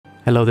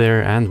Hello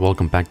there and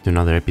welcome back to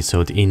another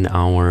episode in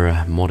our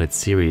modded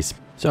series.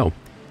 So,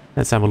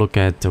 let's have a look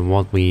at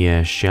what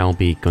we shall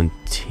be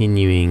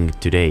continuing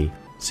today.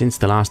 Since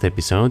the last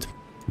episode,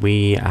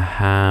 we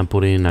have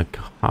put in a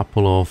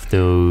couple of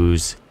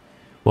those...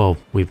 Well,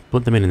 we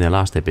put them in the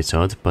last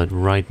episode, but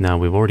right now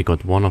we've already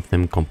got one of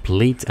them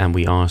complete and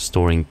we are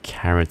storing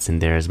carrots in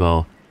there as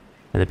well.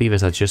 And the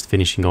beavers are just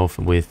finishing off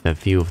with a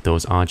few of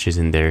those arches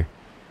in there.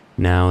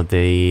 Now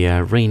the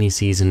rainy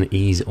season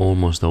is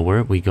almost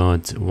over. We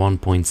got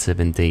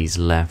 1.7 days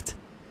left.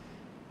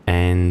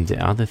 And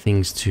other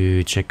things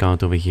to check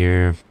out over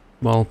here.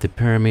 Well, the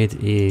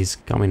pyramid is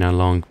coming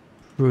along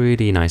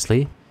pretty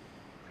nicely.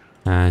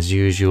 As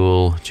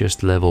usual,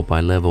 just level by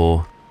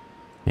level.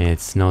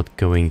 It's not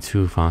going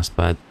too fast,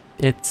 but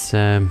it's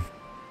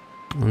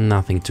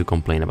nothing to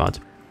complain about.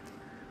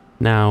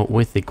 Now,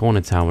 with the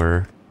corner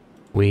tower,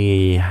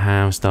 we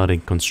have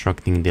started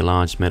constructing the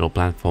large metal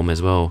platform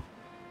as well.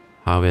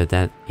 However,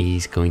 that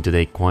is going to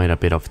take quite a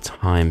bit of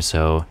time,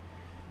 so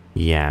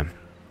yeah.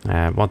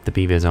 What the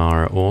beavers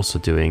are also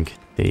doing,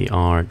 they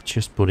are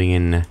just putting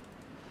in a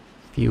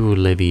few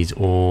levees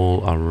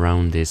all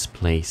around this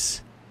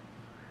place.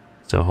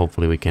 So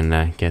hopefully we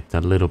can get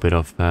a little bit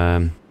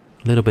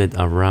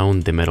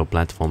around the metal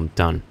platform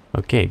done.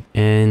 Okay,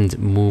 and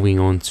moving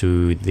on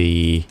to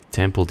the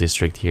temple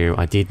district here,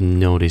 I did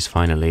notice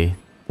finally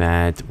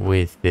that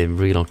with the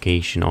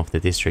relocation of the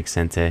district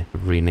center,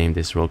 rename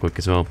this real quick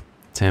as well.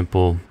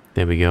 Temple,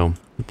 there we go.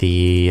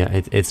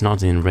 It's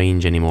not in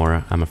range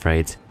anymore, I'm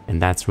afraid,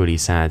 and that's really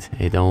sad.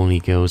 It only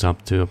goes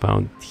up to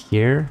about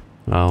here.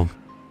 Well,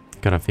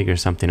 gotta figure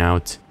something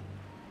out.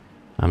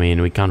 I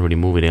mean, we can't really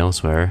move it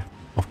elsewhere.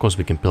 Of course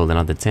we can build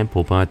another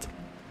temple, but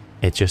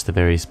it's just a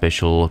very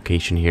special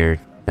location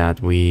here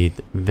that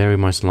we'd very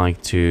much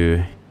like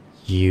to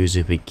use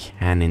if we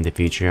can in the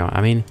future. I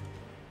mean,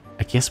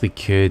 I guess we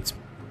could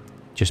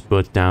just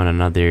put down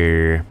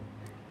another,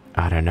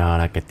 I don't know,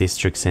 like a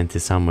district center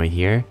somewhere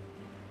here.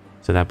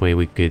 So that way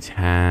we could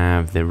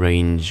have the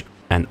range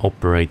and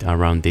operate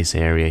around this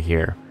area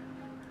here.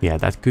 Yeah,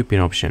 that could be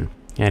an option.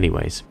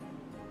 Anyways,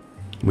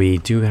 we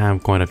do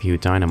have quite a few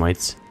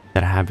dynamites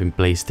that have been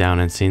placed down,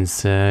 and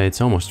since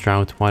it's almost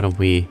drought, why don't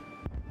we...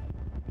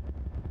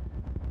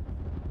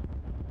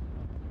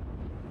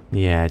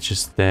 Yeah,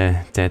 just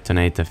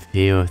detonate a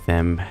few of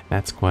them.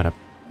 That's quite a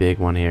big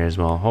one here as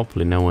well.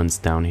 Hopefully no one's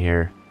down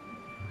here.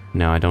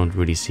 No, I don't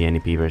really see any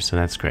beavers, so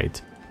that's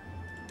great.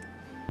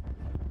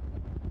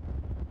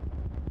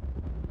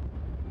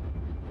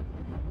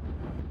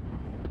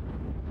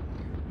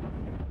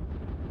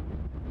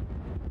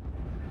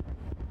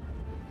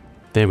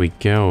 There we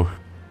go.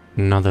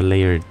 Another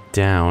layer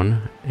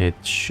down. It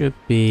should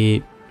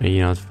be...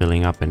 You're not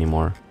filling up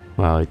anymore.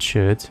 Well, it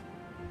should.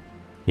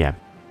 Yeah.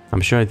 I'm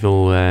sure it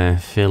will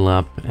fill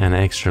up an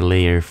extra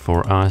layer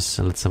for us.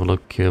 Let's have a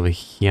look over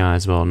here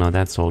as well. No,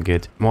 that's all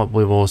good. What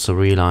we've also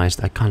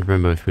realized, I can't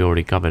remember if we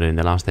already covered it in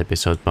the last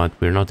episode, but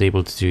we're not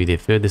able to do the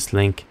furthest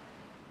link,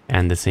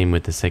 and the same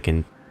with the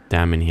second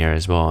dam in here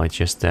as well. It's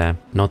just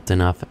not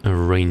enough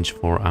range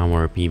for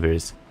our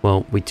beavers.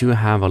 Well, we do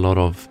have a lot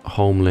of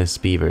homeless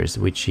beavers,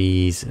 which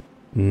is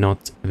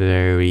not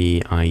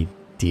very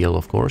ideal,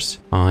 of course.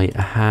 I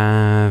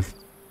have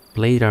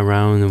played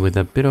around with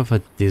a bit of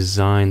a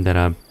design that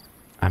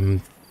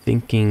I'm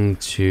thinking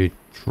to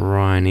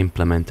try and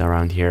implement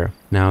around here.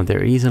 Now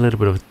there is a little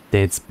bit of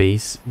dead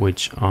space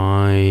which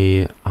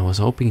I was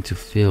hoping to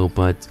fill,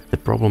 but the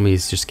problem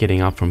is just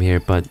getting up from here.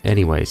 But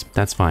anyways,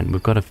 that's fine.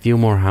 We've got a few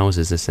more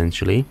houses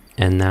essentially,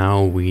 and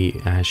now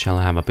we shall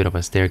have a bit of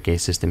a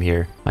staircase system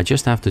here. I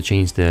just have to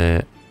change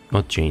the...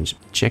 not change,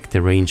 check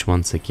the range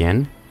once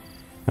again.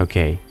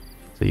 Okay,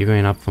 so you're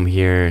going up from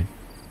here.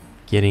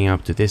 Getting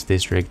up to this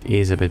district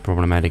is a bit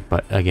problematic,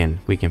 but again,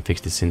 we can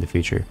fix this in the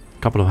future.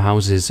 A couple of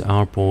houses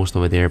are paused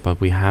over there,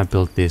 but we have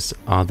built this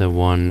other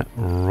one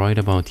right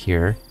about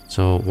here.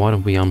 So why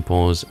don't we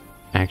unpause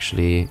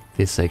actually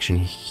this section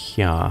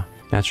here?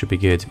 That should be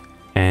good.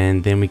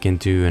 And then we can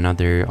do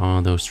another...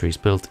 Are those trees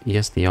built?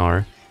 Yes, they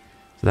are.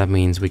 So that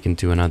means we can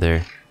do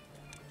another...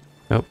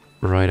 Oh,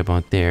 right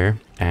about there.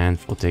 And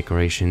for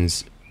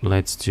decorations,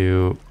 let's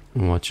do...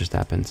 What just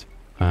happened?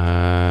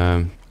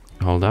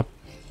 Hold up.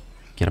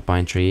 Get a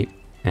pine tree,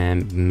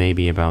 and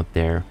maybe about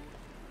there.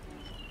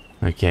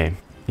 Okay,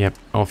 yep,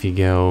 off you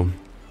go.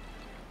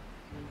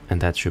 And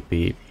that should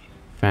be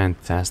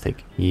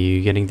fantastic.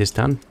 You getting this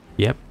done?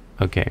 Yep,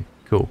 okay,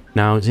 cool.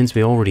 Now, since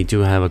we already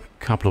do have a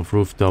couple of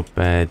rooftop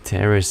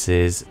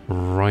terraces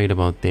right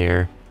about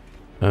there.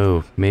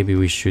 Oh, maybe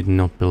we should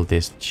not build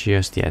this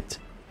just yet.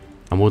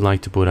 I would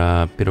like to put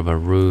a bit of a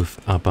roof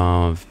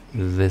above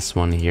this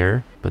one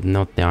here, but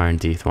not the iron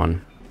teeth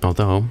one.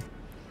 Although,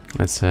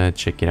 let's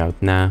check it out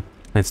now.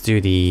 Let's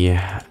do the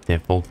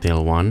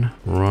folktale one,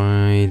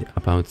 right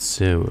about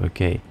so,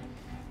 okay.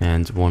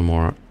 And one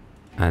more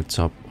at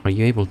top. Are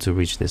you able to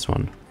reach this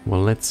one? Well,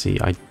 let's see.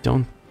 I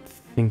don't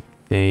think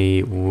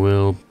they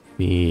will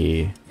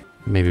be...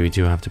 Maybe we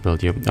do have to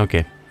build you.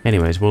 Okay,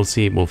 anyways, we'll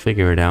see. We'll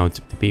figure it out.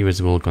 The beavers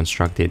will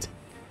construct it.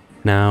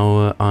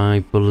 Now,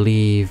 I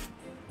believe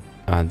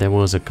there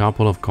was a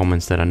couple of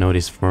comments that I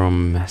noticed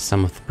from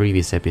some of the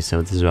previous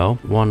episodes as well.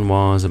 One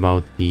was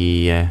about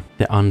the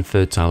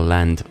unfertile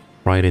land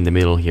right in the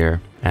middle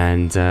here.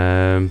 And,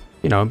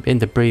 you know, in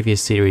the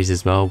previous series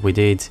as well, we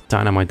did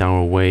dynamite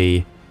our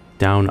way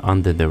down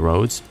under the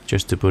roads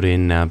just to put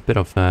in a bit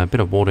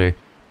of water,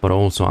 but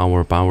also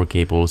our power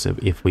cables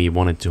if we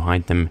wanted to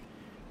hide them.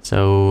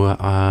 So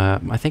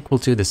I think we'll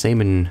do the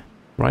same in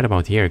right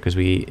about here, because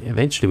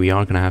eventually we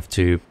are gonna have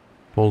to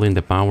pull in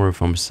the power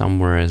from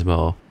somewhere as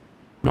well.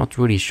 Not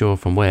really sure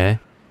from where.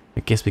 I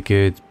guess we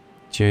could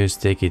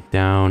just take it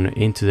down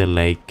into the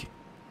lake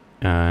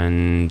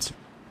and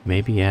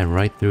maybe, yeah,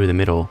 right through the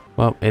middle.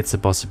 Well, it's a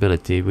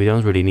possibility. We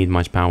don't really need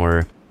much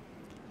power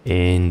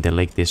in the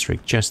Lake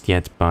District just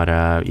yet, but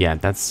yeah,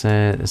 that's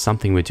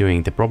something we're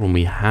doing. The problem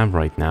we have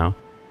right now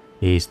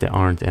is there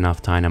aren't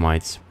enough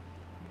dynamites.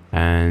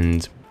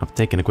 And I've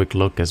taken a quick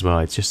look as well.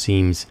 It just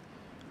seems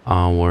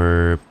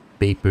our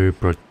paper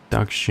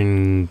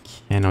production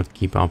cannot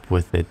keep up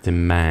with the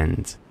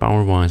demand.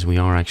 Power-wise, we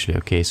are actually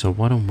okay. So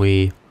why don't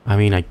we... I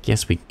mean, I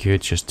guess we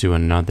could just do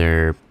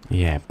another,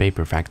 yeah,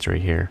 paper factory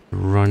here.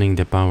 Running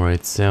the power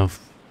itself,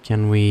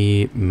 can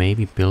we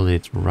maybe build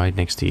it right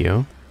next to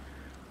you?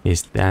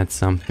 Is that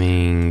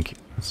something...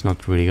 It's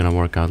not really gonna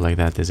work out like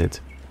that, is it?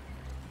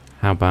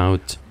 How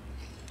about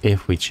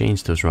if we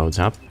change those roads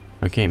up?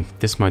 Okay,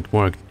 this might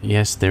work.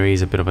 Yes, there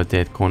is a bit of a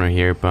dead corner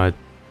here, but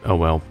oh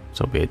well,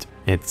 so be it.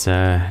 It's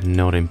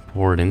not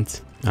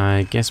important.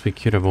 I guess we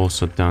could have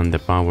also done the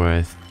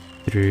power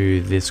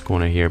through this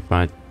corner here,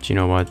 but you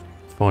know what?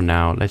 For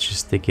now, let's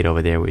just stick it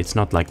over there. It's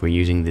not like we're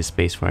using this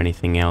space for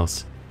anything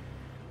else,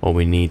 or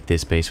we need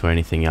this space for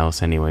anything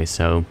else anyway,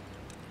 so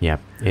yeah,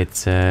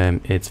 it's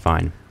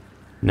fine.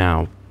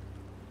 Now,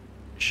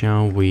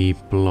 shall we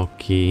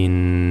block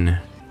in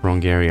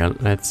wrong area?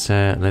 Let's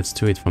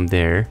do it from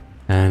there.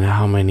 And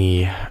how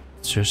many?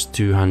 Just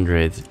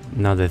 200.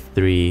 Another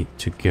 3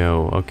 to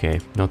go. Okay,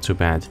 not too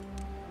bad.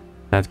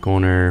 That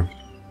corner,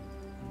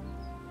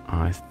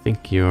 I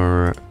think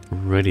you're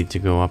ready to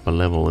go up a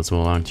level as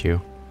well, aren't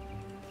you?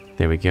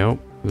 There we go.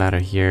 Ladder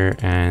here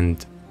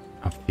and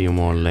a few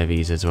more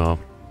levies as well.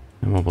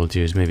 And what we'll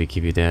do is maybe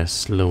give you the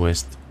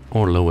slowest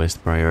or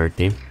lowest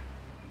priority.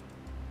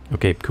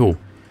 Okay, cool.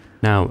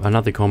 Now,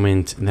 another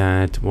comment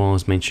that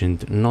was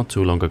mentioned not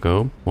too long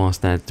ago was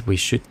that we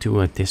should do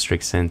a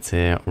district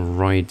center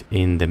right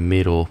in the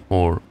middle,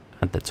 or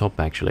at the top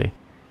actually.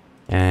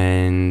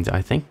 And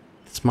I think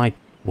this might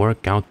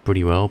work out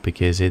pretty well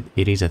because it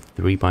is a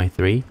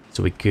 3x3.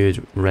 So we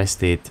could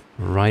rest it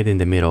right in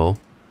the middle,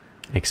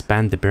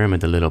 expand the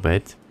pyramid a little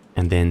bit,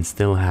 and then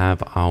still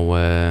have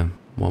our...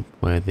 what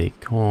were they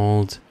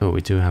called? Oh, we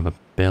do have a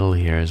bell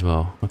here as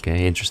well.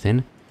 Okay,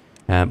 interesting.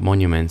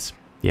 Monuments.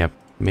 Yep.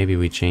 Maybe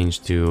we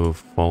change to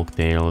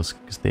Folktales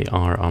because they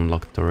are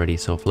unlocked already.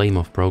 So Flame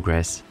of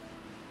Progress.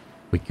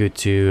 We could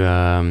do,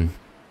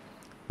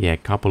 yeah, a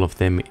couple of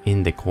them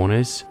in the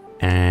corners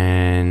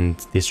and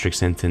District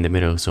Center in the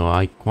middle. So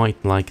I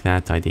quite like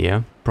that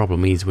idea.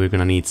 Problem is we're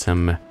gonna need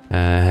some,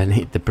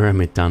 need the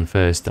pyramid done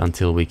first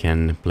until we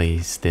can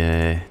place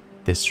the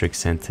District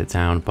Center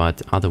down.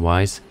 But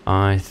otherwise,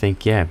 I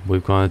think, yeah,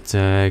 we've got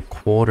a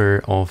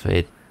quarter of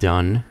it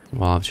done.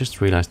 Well, I've just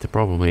realized the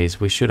problem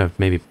is we should have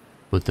maybe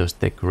put those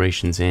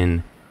decorations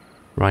in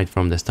right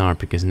from the start,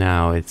 because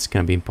now it's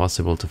gonna be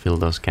impossible to fill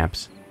those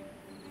gaps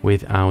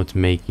without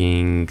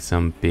making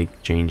some big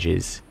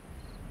changes.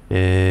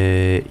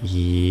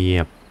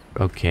 Yep,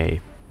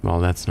 okay. Well,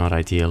 that's not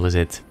ideal, is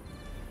it?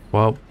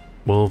 Well,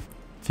 we'll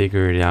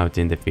figure it out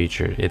in the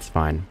future. It's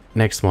fine.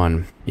 Next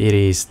one. It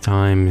is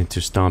time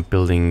to start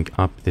building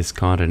up this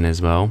garden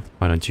as well.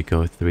 Why don't you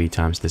go 3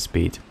 times the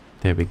speed?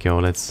 There we go.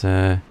 Let's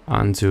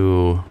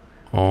undo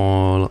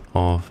all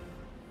of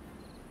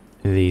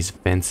these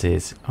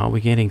fences. Are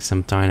we getting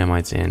some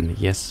dynamites in?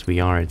 Yes,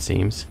 we are, it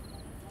seems.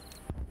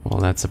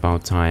 Well, that's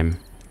about time.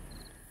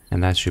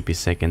 And that should be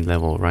 2nd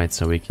level, right?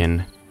 So we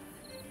can...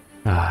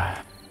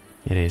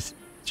 it is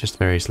just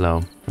very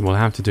slow. And we'll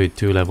have to do it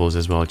 2 levels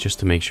as well, just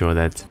to make sure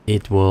that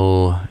it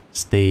will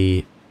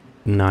stay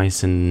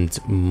nice and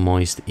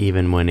moist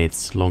even when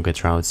it's longer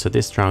droughts. So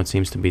this drought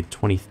seems to be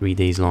 23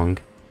 days long.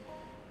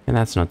 And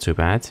that's not too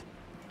bad.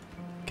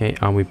 Okay,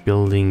 are we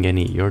building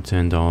any? You're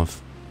turned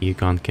off. You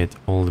can't get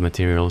all the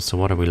materials, so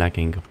what are we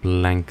lacking?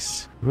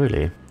 Planks.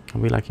 Really? Are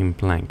we lacking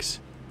planks?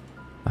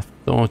 I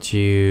thought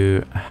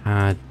you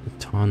had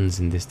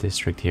tons in this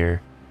district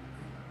here.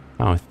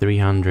 Oh,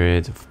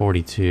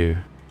 342.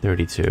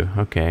 32.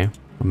 Okay.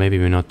 Well, maybe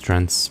we're not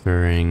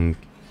transferring...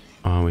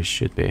 Oh, we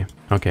should be.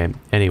 Okay,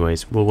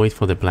 anyways, we'll wait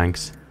for the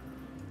planks.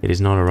 It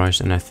is not a rush,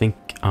 and I think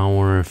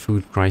our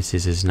food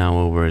crisis is now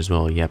over as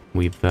well. Yep,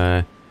 we've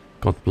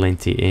got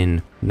plenty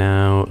in.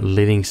 Now,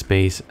 living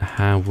space,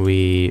 have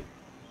we...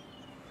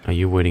 Are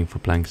you waiting for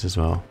planks as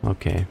well?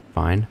 Okay,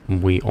 fine.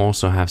 We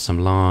also have some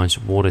large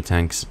water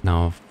tanks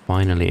now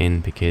finally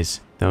in,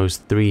 because those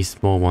 3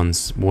 small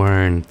ones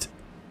weren't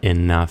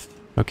enough.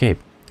 Okay,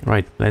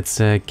 right, let's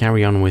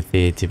carry on with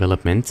the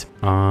development.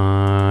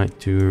 I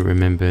do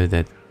remember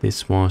that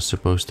this was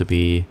supposed to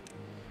be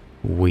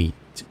wheat.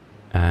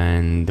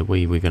 And the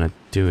way we're gonna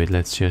do it,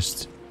 let's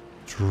just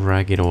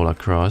drag it all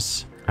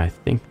across. I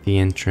think the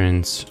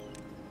entrance,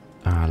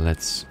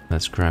 let's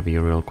grab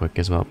you real quick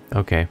as well.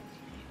 Okay,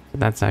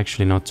 that's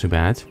actually not too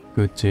bad.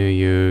 Good to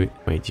you.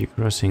 Wait, you're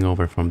crossing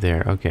over from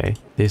there. Okay,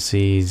 this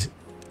is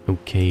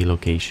okay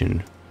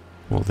location.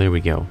 Well, there we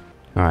go.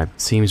 All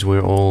right, seems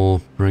we're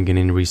all bringing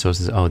in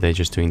resources. Oh, they're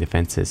just doing the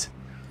fences.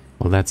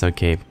 Well, that's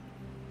okay.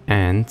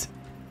 And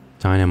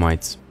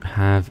dynamites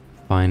have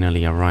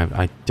finally arrived.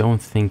 I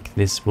don't think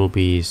this will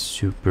be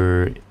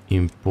super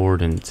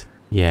important.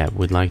 Yeah,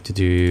 we'd like to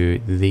do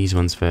these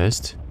ones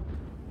first.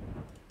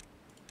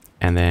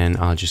 And then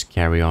I'll just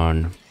carry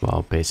on,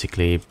 well,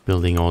 basically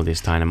building all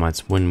these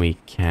dynamites when we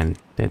can.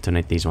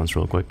 Detonate these ones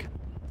real quick.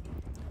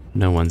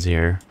 No one's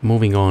here.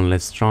 Moving on,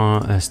 let's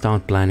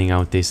start planning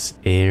out this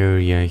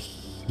area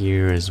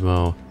here as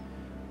well.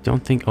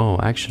 Don't think... Oh,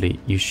 actually,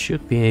 you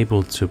should be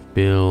able to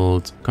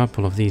build a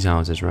couple of these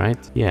houses, right?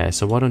 Yeah,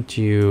 so why don't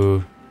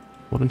you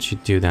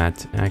do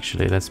that?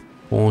 Actually, let's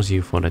pause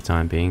you for the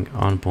time being.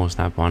 Unpause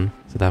that one.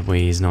 So that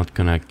way he's not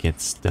gonna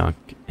get stuck.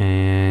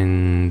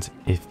 And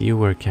if you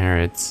were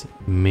carrots,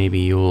 maybe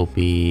you'll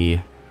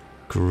be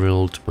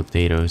grilled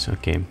potatoes.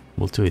 Okay,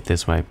 we'll do it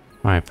this way.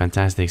 Alright,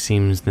 fantastic.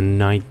 Seems the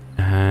night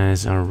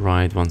has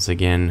arrived once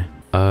again.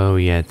 Oh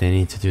yeah, they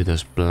need to do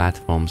those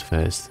platforms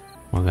first.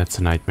 Well, that's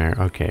a nightmare.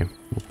 Okay,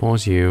 we'll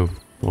pause you.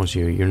 Pause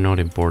you. You're not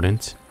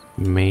important.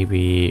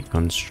 Maybe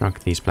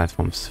construct these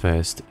platforms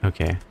first.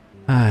 Okay.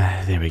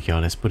 There we go.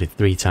 Let's put it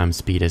 3 times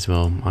speed as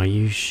well. Are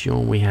you sure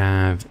we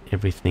have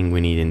everything we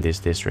need in this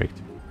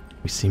district?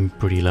 We seem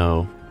pretty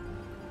low.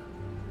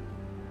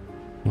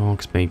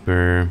 Logs,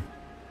 paper.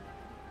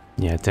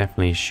 Yeah,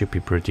 definitely should be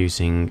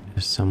producing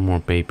some more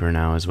paper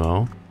now as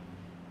well.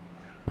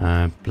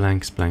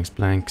 Blanks.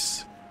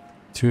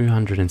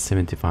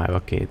 275.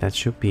 Okay, that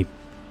should be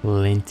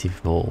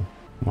plentiful.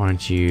 Why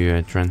aren't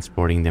you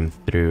transporting them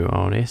through?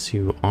 Oh, yes,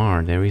 you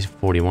are. There is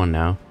 41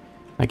 now.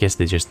 I guess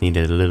they just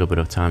needed a little bit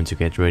of time to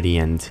get ready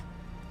and,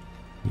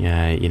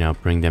 yeah, you know,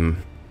 bring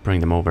them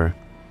over.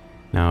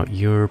 Now,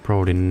 you're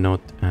probably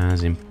not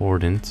as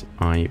important.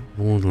 I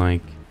would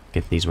like to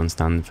get these ones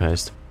done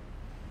first.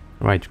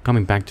 Right,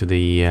 coming back to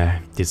the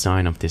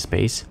design of this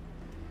space.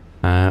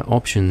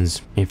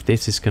 Options. If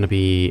this is going to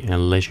be a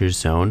leisure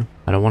zone,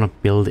 I don't want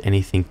to build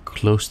anything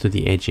close to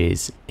the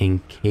edges in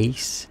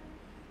case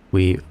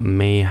we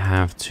may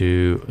have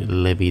to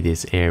levy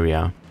this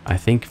area. I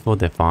think for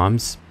the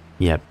farms,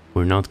 yep,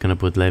 we're not going to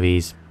put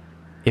levees.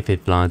 If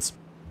it floods,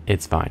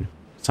 it's fine.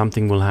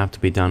 Something will have to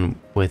be done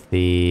with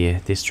the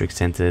district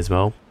center as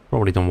well.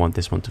 Probably don't want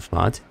this one to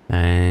flood.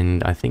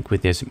 And I think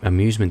with this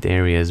amusement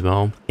area as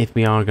well, if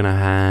we are gonna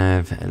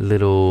have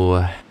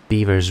little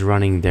beavers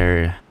running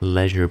their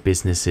leisure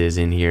businesses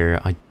in here,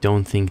 I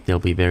don't think they'll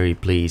be very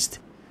pleased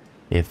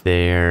if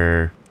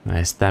their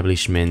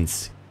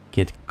establishments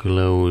get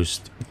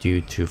closed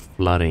due to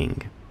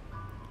flooding.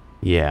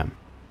 Yeah,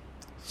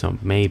 so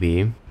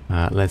maybe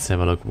let's have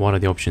a look. What are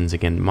the options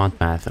again? Mud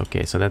bath.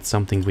 Okay, so that's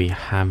something we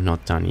have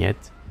not done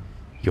yet.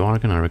 You are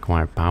gonna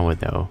require power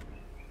though.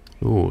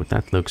 Ooh,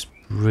 that looks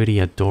pretty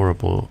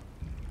adorable.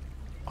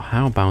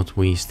 How about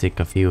we stick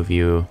a few of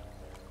you?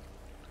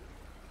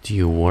 Do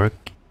you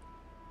work?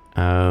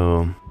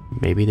 Oh,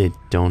 maybe they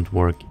don't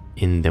work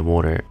in the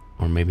water.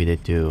 Or maybe they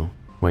do.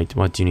 Wait,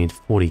 what do you need?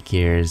 40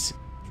 gears,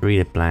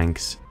 3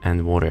 planks,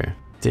 and water.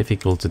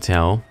 Difficult to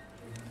tell.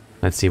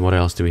 Let's see, what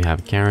else do we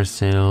have?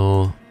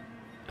 Carousel.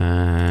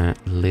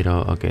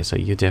 Little. Okay, so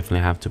you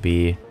definitely have to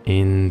be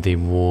in the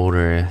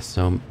water.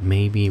 So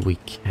maybe we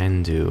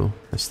can do.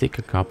 Let's stick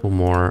a couple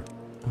more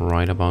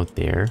right about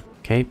there.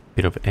 Okay,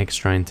 bit of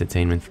extra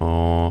entertainment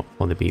for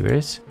the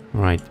beavers.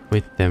 Right,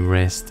 with the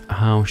rest,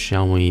 how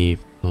shall we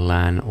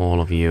plan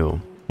all of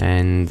you?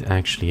 And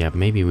actually, yeah,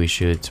 maybe we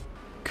should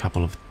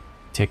couple of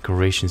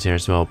decorations here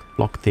as well.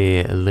 Block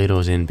the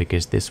littles in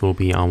because this will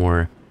be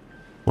our,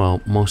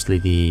 well, mostly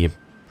the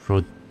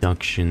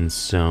production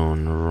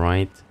zone,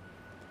 right?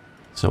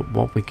 So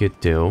what we could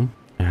do,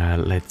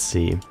 let's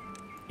see,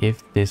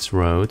 if this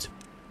road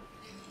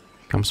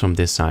comes from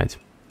this side,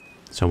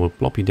 so we'll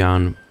plop you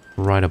down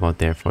right about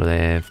there for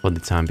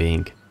the time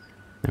being.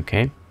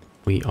 Okay,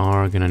 we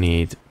are gonna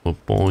need, we'll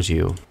pause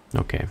you.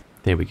 Okay,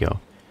 there we go.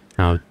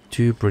 Now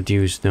to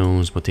produce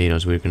those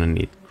potatoes, we're gonna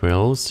need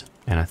grills,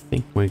 and I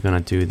think we're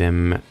gonna do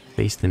them,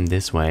 face them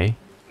this way,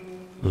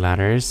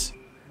 ladders.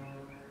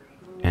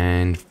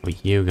 And for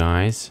you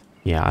guys,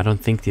 yeah, I don't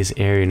think this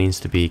area needs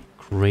to be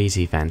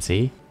crazy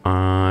fancy.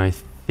 I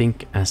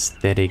think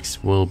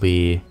aesthetics will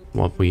be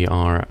what we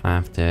are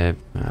after.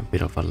 A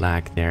bit of a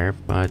lag there,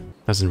 but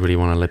doesn't really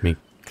want to let me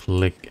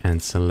click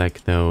and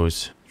select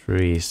those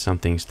trees.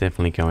 Something's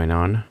definitely going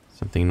on.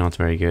 Something not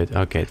very good.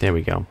 Okay, there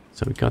we go.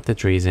 So we got the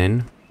trees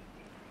in.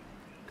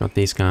 Got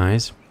these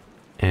guys.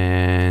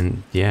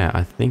 And yeah,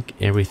 I think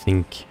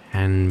everything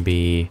can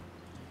be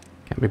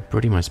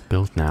pretty much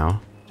built now.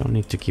 Don't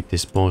need to keep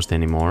this paused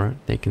anymore.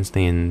 They can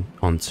stay in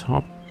on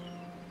top.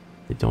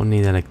 They don't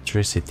need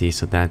electricity,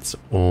 so that's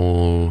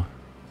all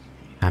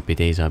happy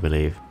days, I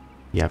believe.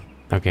 Yep.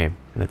 Okay,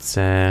 let's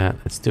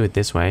do it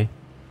this way.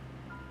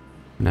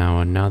 Now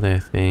another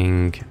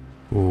thing.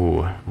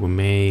 Ooh, we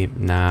may...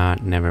 Nah,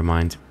 never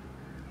mind.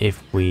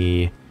 If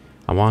we...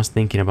 I was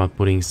thinking about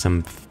putting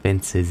some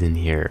fences in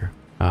here.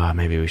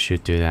 Maybe we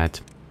should do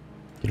that.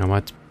 You know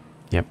what?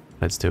 Yep,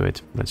 let's do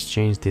it. Let's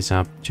change this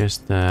up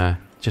just a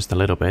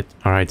little bit.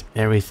 Alright,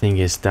 everything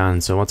is done.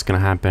 So what's gonna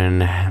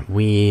happen?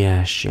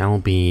 We shall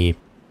be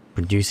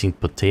producing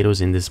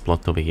potatoes in this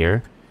plot over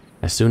here.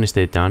 As soon as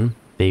they're done,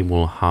 they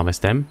will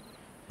harvest them.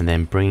 And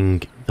then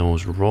bring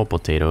those raw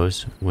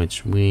potatoes,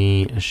 which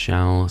we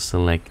shall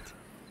select.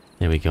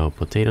 There we go.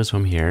 Potatoes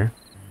from here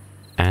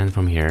and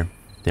from here.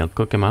 They'll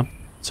cook them up.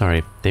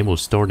 Sorry, they will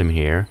store them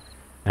here.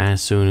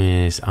 As soon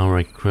as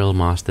our grill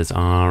masters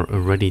are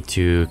ready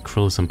to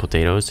grill some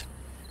potatoes,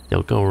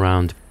 they'll go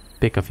around,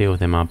 pick a few of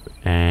them up,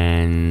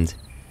 and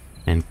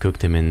cook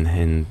them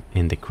in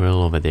the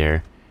grill over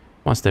there.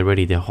 Once they're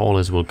ready, the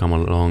haulers will come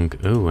along.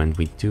 Oh, and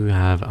we do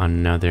have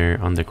another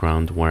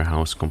underground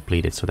warehouse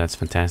completed, so that's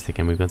fantastic.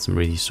 And we've got some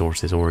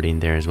resources already in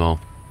there as well.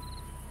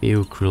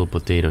 Few grilled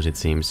potatoes, it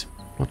seems.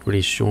 Not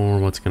really sure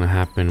what's gonna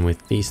happen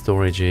with these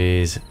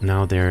storages.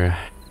 Now they're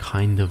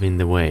kind of in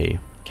the way.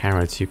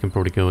 Carrots, you can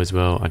probably go as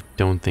well. I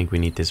don't think we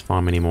need this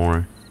farm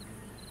anymore,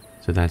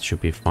 so that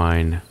should be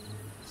fine.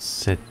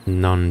 Set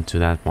none to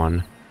that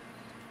one.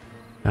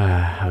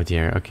 Oh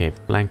dear. Okay,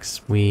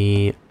 blanks,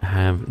 we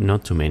have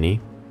not too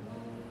many,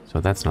 so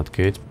that's not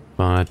good,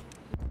 but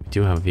we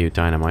do have a few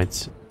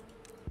dynamites,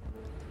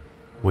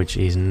 which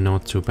is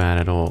not too bad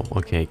at all.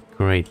 Okay,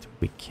 great.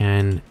 We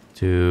can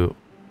do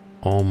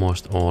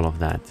almost all of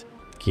that.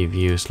 Give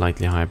you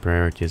slightly higher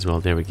priority as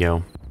well. There we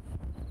go.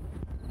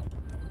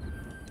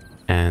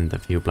 And a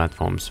few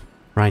platforms.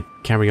 Right,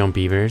 carry on,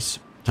 beavers.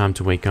 Time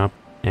to wake up.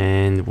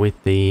 And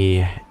with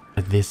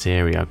this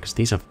area, because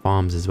these are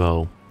farms as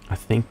well, I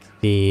think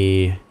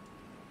the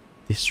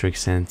district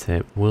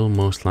center will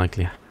most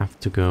likely have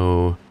to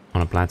go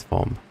on a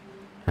platform.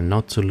 And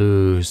not to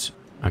lose...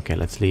 Okay,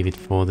 let's leave it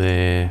for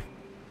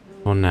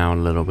now a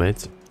little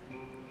bit,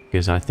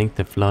 because I think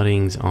the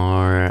floodings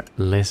are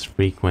less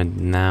frequent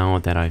now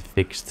that I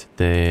fixed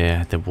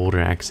the water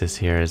access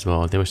here as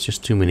well. There was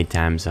just too many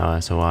dams,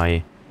 so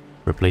I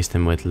replaced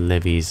them with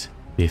levees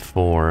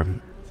before.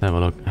 Let's have a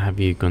look.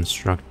 Have you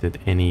constructed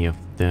any of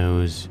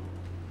those?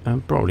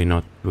 Probably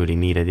not really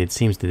needed. It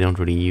seems they don't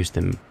really use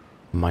them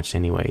much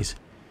anyways.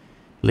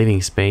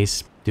 Living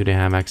space, do they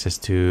have access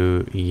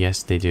to?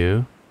 Yes, they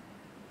do.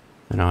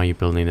 And are you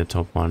building the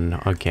top one?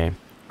 Okay,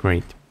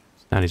 great.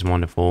 That is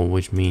wonderful,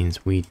 which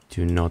means we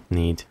do not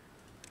need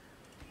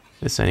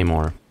this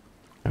anymore.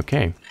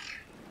 Okay,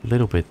 a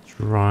little bit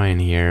dry in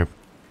here.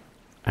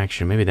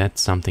 Actually, maybe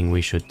that's something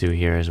we should do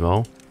here as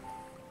well,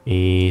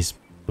 is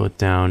put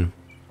down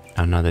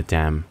another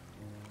dam,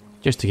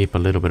 just to keep a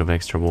little bit of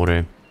extra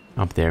water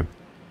up there.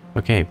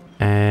 Okay,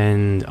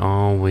 and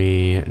are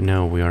we...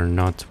 No, we are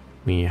not.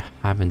 We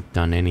haven't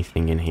done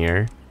anything in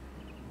here.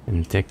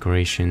 And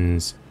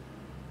decorations,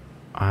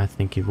 I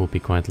think it will be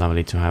quite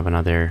lovely to have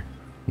another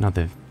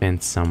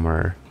fence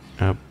somewhere.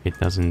 Oh, it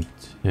doesn't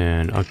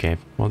turn. Okay,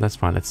 well that's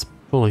fine. Let's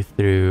pull it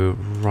through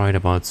right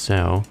about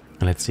so.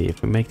 Let's see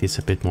if we make this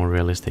a bit more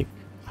realistic.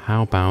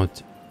 How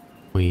about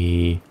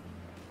we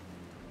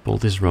pull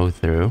this road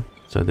through,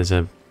 so there's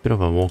a bit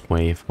of a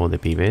walkway for the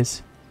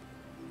beavers.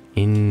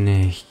 In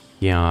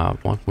here,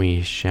 what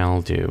we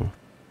shall do,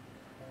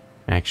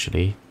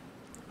 actually,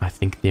 I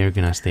think they're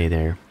gonna stay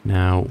there.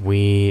 Now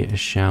we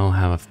shall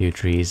have a few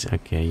trees.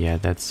 Okay, yeah,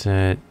 that's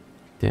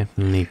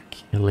definitely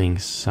killing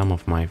some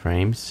of my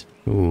frames.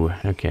 Ooh,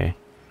 okay.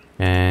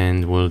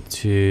 And we'll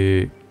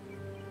do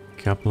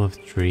a couple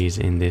of trees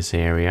in this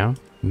area.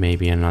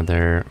 Maybe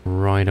another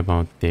right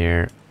about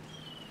there.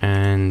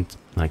 And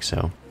like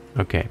so.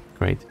 Okay,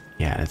 great.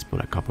 Yeah, let's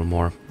put a couple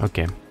more.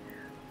 Okay.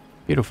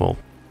 Beautiful.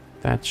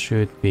 That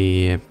should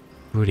be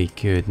pretty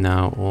good.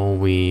 Now, all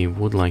we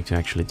would like to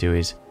actually do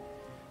is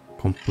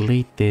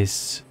complete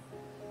this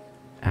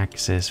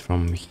access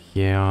from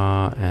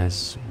here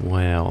as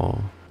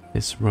well.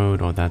 This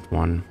road or that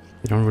one.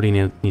 You don't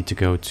really need to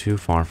go too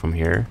far from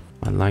here.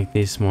 I'd like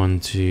this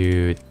one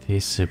to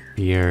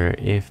disappear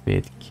if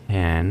it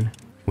can.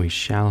 We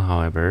shall,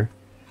 however,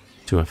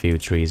 do a few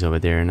trees over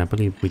there. And I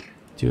believe we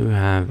do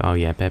have... Oh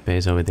yeah, Pepe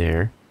is over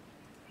there.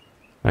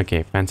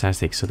 Okay,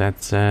 fantastic. So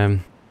that's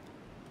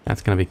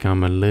gonna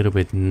become a little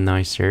bit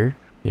nicer.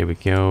 Here we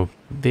go.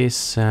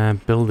 This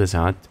builder's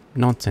hut.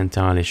 Not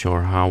entirely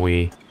sure how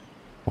we...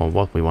 or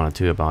what we want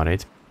to do about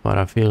it. But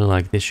I feel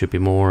like this should be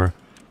more...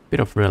 bit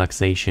of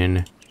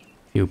relaxation,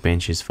 few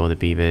benches for the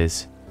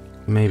beavers,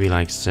 maybe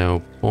like so.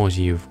 Pause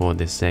you for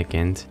the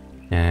second,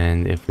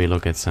 and if we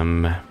look at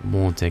some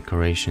more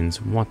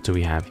decorations, what do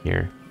we have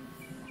here?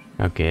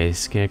 Okay,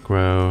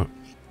 scarecrow.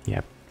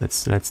 Yep,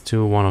 let's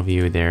do one of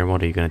you there.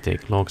 What are you gonna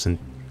take? Logs and...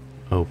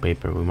 oh,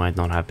 paper. We might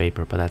not have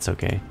paper, but that's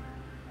okay.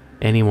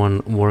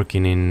 Anyone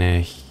working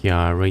in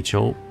here?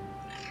 Rachel,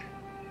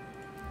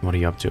 what are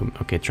you up to?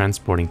 Okay,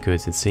 transporting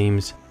goods, it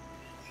seems.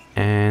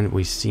 And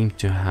we seem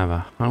to have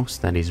a house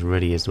that is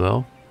ready as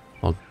well,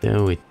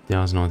 although it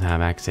does not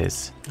have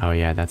access. Oh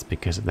yeah, that's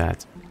because of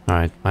that.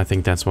 Alright, I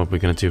think that's what we're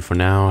gonna do for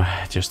now,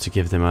 just to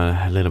give them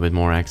a little bit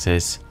more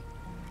access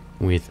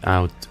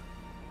without...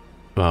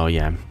 Well,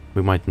 yeah,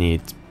 we might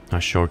need a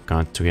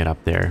shortcut to get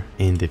up there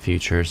in the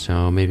future,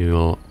 so maybe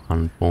we'll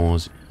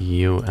unpause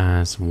you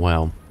as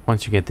well.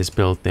 Once you get this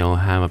built, they'll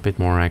have a bit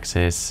more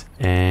access,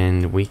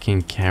 and we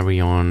can carry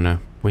on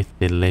with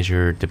the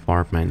leisure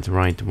department.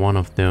 Right, one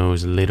of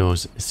those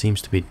littles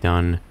seems to be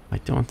done. I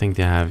don't think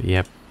they have...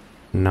 Yep,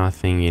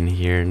 nothing in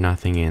here,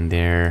 nothing in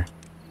there.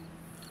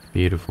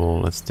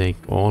 Beautiful. Let's take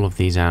all of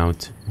these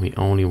out. We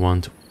only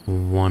want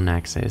one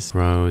access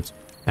road.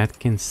 That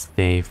can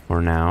stay for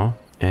now.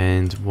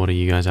 And what are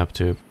you guys up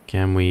to?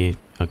 Can we...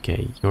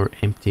 Okay, you're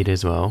emptied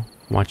as well.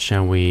 What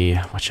shall we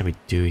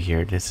do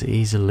here? This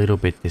is a little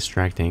bit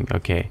distracting.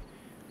 Okay,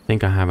 I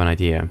think I have an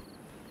idea.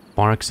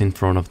 Parks in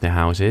front of the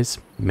houses.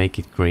 Make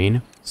it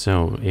green.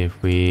 So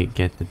if we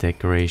get the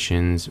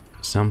decorations,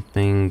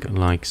 something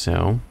like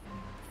so.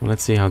 Well,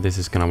 let's see how this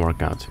is gonna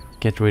work out.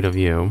 Get rid of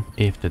you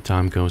if the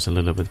time goes a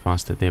little bit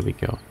faster. There we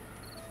go.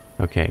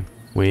 Okay,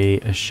 we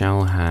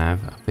shall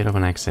have a bit of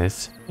an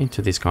access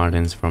into these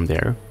gardens from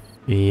there.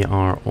 We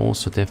are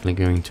also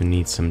definitely going to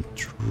need some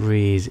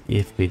trees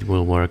if it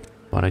will work,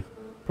 but I'm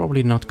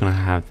probably not gonna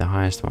have the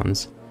highest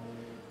ones.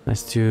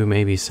 Let's do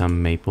maybe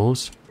some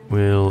maples.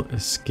 We'll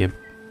skip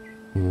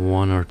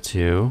one or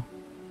two.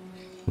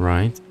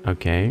 Right,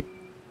 okay.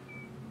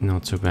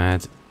 Not so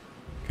bad.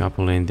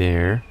 Couple in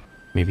there.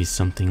 Maybe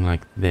something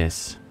like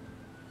this.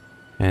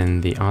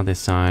 And the other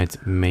side,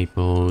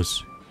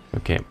 maples.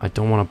 Okay, I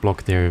don't want to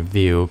block their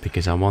view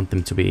because I want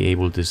them to be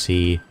able to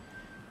see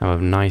a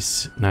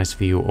nice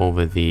view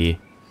over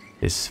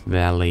this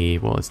valley.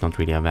 Well, it's not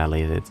really a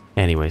valley, is it?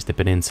 Anyways, the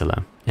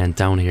peninsula. And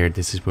down here,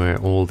 this is where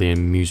all the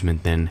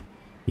amusement then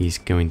is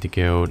going to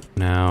go.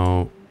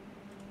 Now,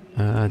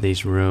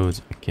 these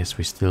roads, I guess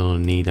we still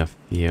need a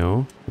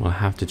few. We'll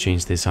have to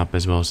change this up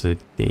as well so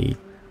that they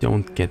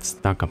don't get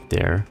stuck up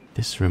there.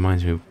 This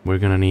reminds me, we're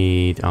gonna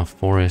need a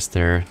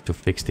forester to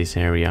fix this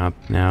area up.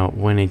 Now,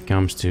 when it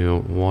comes to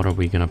what are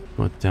we gonna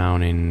put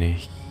down in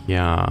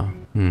here?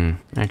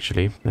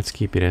 Actually, let's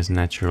keep it as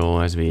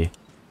natural as we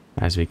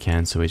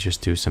can. So we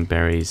just do some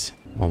berries.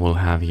 What we'll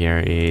have here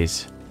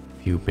is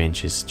a few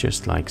benches,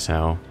 just like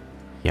so.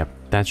 Yep,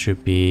 that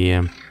should be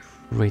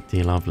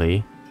pretty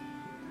lovely.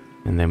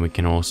 And then we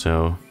can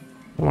also,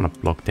 I don't want to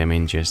block them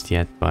in just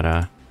yet,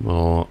 but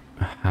we'll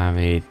have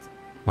it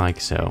like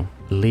so.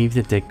 Leave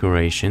the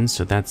decoration,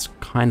 so that's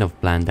kind of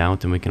planned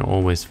out, and we can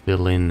always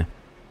fill in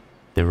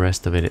the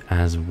rest of it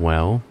as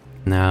well.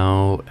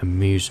 Now,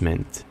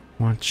 amusement.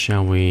 What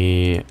shall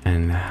we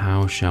and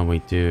how shall we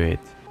do it?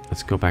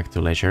 Let's go back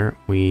to leisure.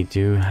 We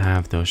do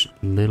have those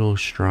little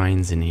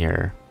shrines in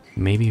here.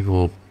 Maybe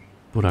we'll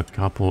put a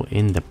couple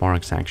in the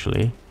parks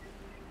actually.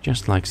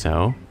 Just like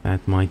so.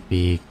 That might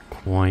be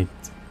quite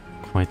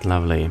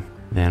lovely.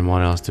 Then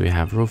what else do we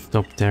have?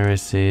 Rooftop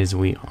terraces.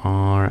 We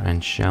are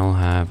and shall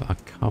have a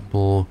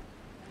couple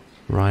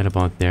right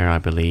about there, I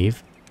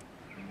believe.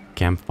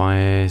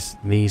 Campfires.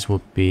 These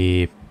would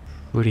be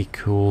pretty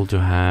cool to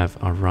have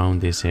around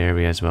this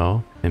area as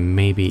well. And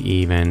maybe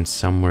even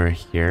somewhere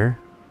here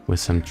with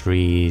some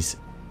trees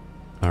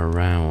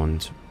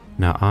around.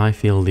 Now I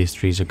feel these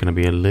trees are going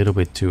to be a little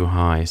bit too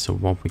high. So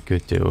what we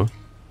could do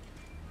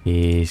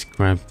is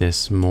grab the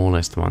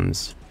smallest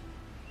ones.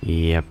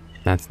 Yep.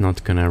 That's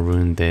not gonna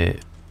ruin the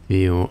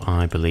view,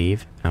 I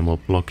believe. And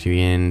we'll block you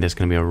in. There's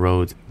gonna be a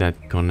road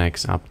that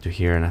connects up to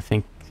here. And I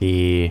think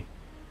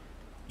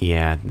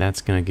yeah,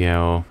 that's gonna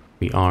go.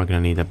 We are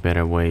gonna need a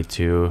better way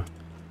to...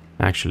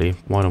 Actually,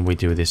 why don't we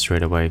do this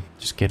straight away?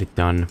 Just get it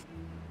done.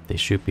 They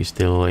should be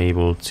still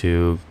able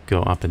to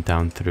go up and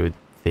down through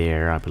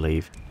there, I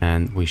believe.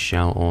 And we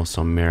shall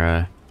also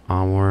mirror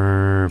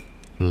our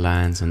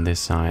plans on this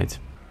side.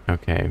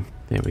 Okay.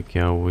 There we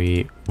go,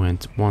 we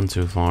went one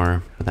too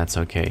far, but that's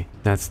okay.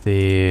 That's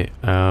the...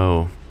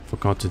 Oh,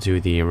 forgot to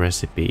do the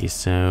recipe.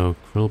 So,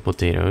 grilled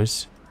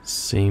potatoes.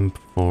 Same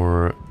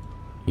for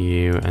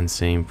you and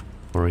same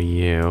for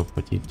you,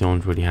 but you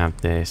don't really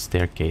have the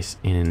staircase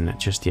in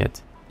just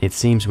yet. It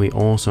seems we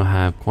also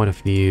have quite a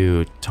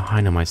few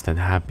dynamites that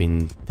have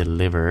been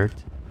delivered.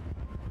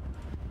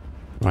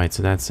 Right,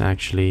 so that's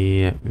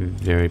actually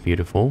very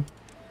beautiful.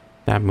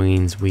 That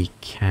means we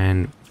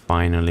can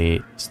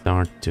finally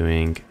start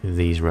doing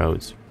these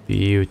roads.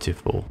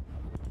 Beautiful.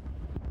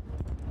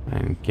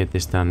 And get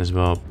this done as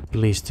well.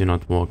 Please do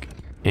not walk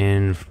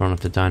in front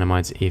of the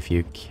dynamites if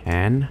you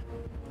can.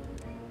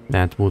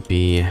 That would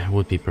be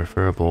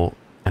preferable.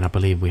 And I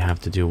believe we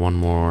have to do one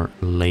more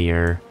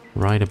layer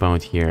right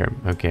about here.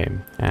 Okay,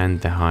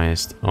 and the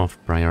highest of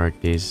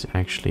priorities.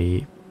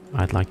 Actually,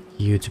 I'd like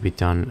you to be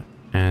done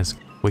as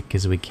quick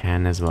as we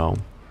can as well.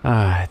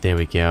 There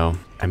we go.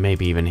 And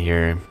maybe even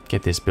here,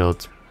 get this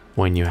built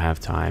when you have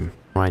time.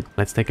 Right,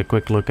 let's take a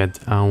quick look at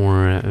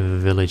our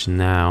village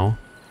now.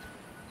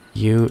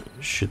 You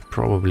should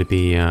probably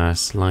be a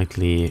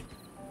slightly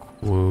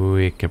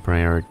quicker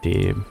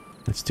priority.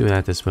 Let's do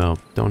that as well.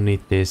 Don't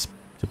need this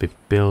to be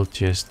built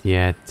just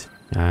yet.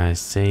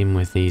 Same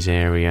with these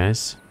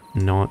areas.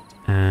 Not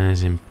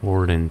as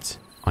important.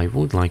 I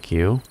would like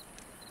you,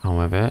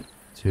 however,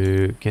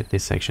 to get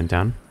this section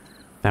done.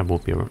 That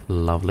would be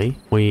lovely.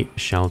 We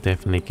shall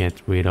definitely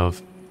get rid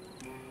of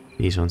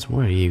these ones.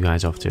 Where are you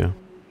guys off to?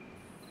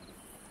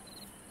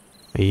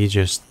 Are you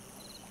just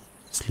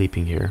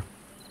sleeping here?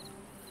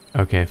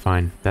 Okay,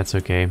 fine. That's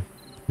okay.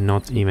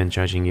 Not even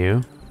judging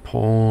you.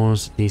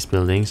 Pause these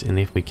buildings, and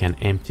if we can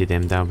empty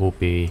them, that would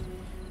be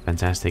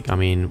fantastic. I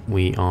mean,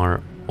 we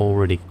are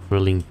already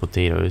grilling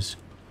potatoes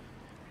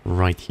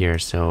right here,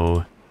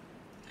 so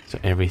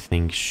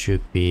everything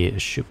should be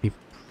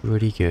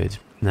pretty good.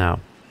 Now,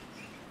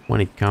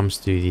 when it comes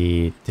to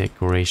the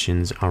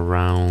decorations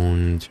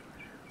around...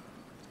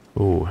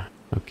 Oh,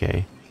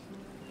 okay.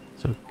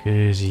 So,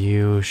 because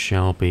you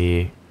shall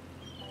be...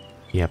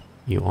 Yep,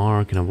 you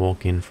are gonna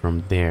walk in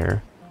from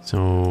there.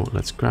 So,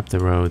 let's grab the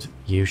road.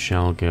 You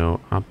shall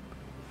go up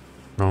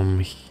from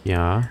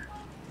here.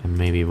 And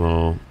maybe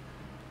we'll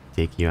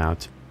take you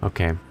out.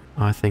 Okay,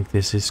 I think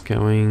this is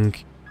going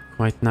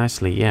quite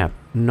nicely. Yeah,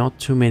 not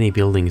too many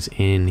buildings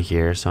in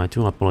here, so I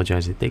do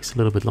apologize. It takes a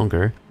little bit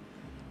longer.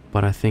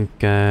 But I think,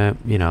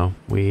 you know,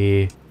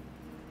 we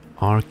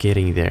are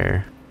getting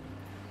there.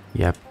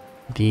 Yep,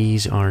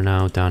 these are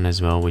now done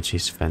as well, which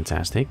is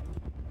fantastic.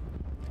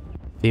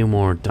 Few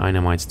more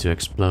dynamites to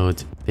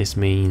explode. This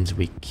means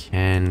we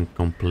can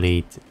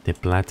complete the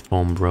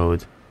platform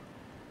road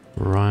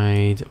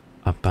right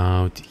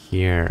about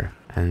here.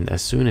 And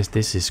as soon as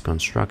this is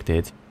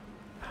constructed,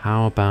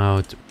 how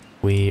about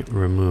we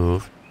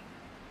remove...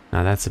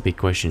 Now that's a big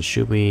question.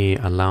 Should we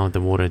allow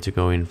the water to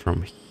go in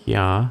from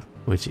here,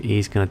 which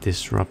is gonna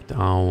disrupt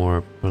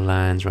our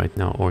plans right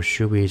now, or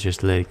should we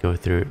just let it go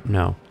through?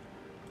 No,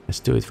 let's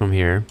do it from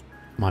here.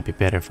 Might be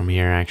better from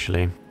here,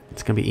 actually.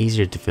 It's gonna be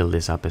easier to fill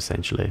this up,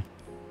 essentially.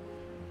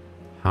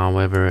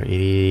 However,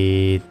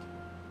 it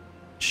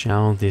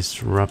shall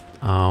disrupt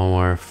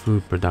our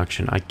food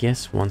production. I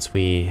guess once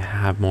we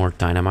have more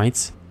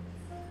dynamites,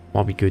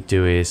 what we could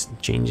do is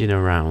change it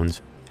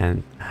around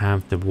and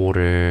have the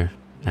water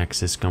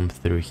access come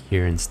through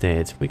here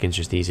instead. We can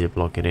just easily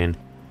block it in.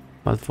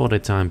 But for the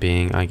time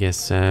being, I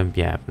guess,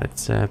 yeah,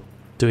 let's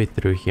do it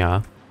through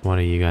here. What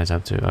are you guys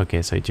up to?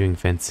 Okay, so you're doing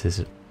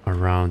fences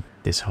around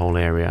this whole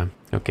area.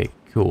 Okay,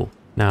 cool.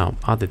 Now,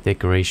 other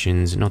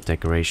decorations, not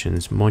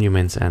decorations,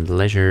 monuments and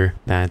leisure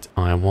that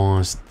I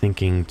was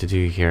thinking to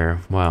do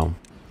here. Well,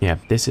 yeah,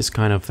 this is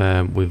kind of,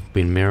 we've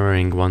been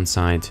mirroring one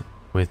side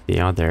with the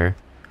other.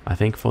 I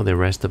think for the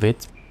rest of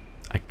it,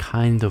 I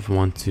kind of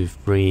want to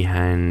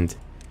freehand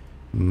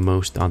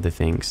most other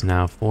things.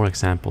 Now, for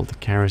example, the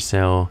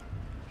carousel,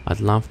 I'd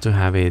love to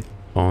have it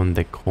on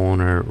the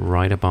corner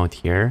right about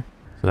here.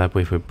 So that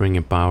way if we bring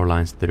in power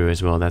lines through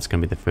as well, that's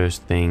going to be the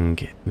first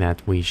thing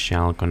that we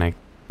shall connect.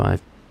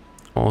 But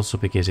also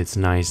because it's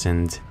nice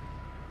and,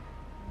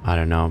 I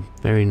don't know,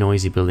 very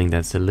noisy building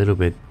that's a little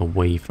bit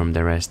away from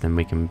the rest, and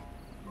we can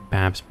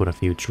perhaps put a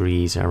few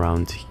trees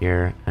around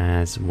here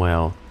as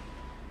well.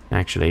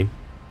 Actually,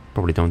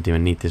 probably don't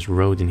even need this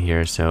road in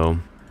here, so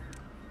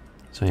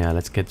yeah,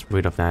 let's get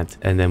rid of that,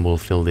 and then we'll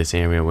fill this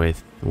area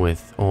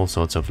with all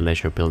sorts of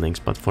leisure buildings.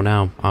 But for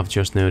now, I've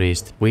just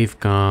noticed we've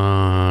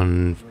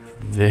gone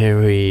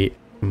very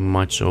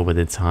much over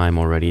the time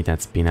already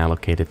that's been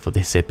allocated for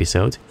this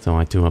episode, so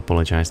I do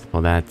apologize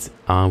for that.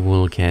 I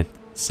will get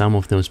some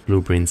of those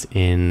blueprints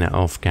in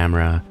off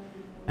camera,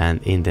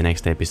 and in the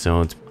next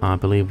episode I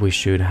believe we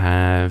should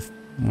have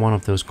one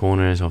of those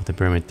corners of the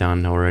pyramid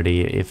done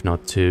already, if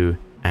not two,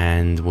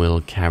 and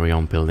we'll carry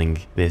on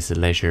building this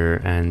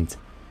leisure and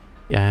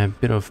yeah, a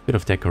bit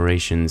of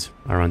decorations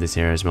around this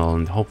area as well,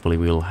 and hopefully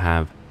we'll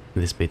have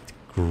this bit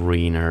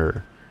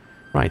greener.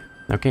 Right,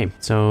 okay,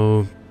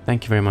 so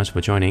thank you very much for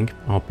joining.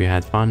 I hope you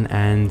had fun,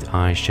 and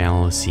I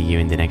shall see you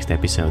in the next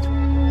episode.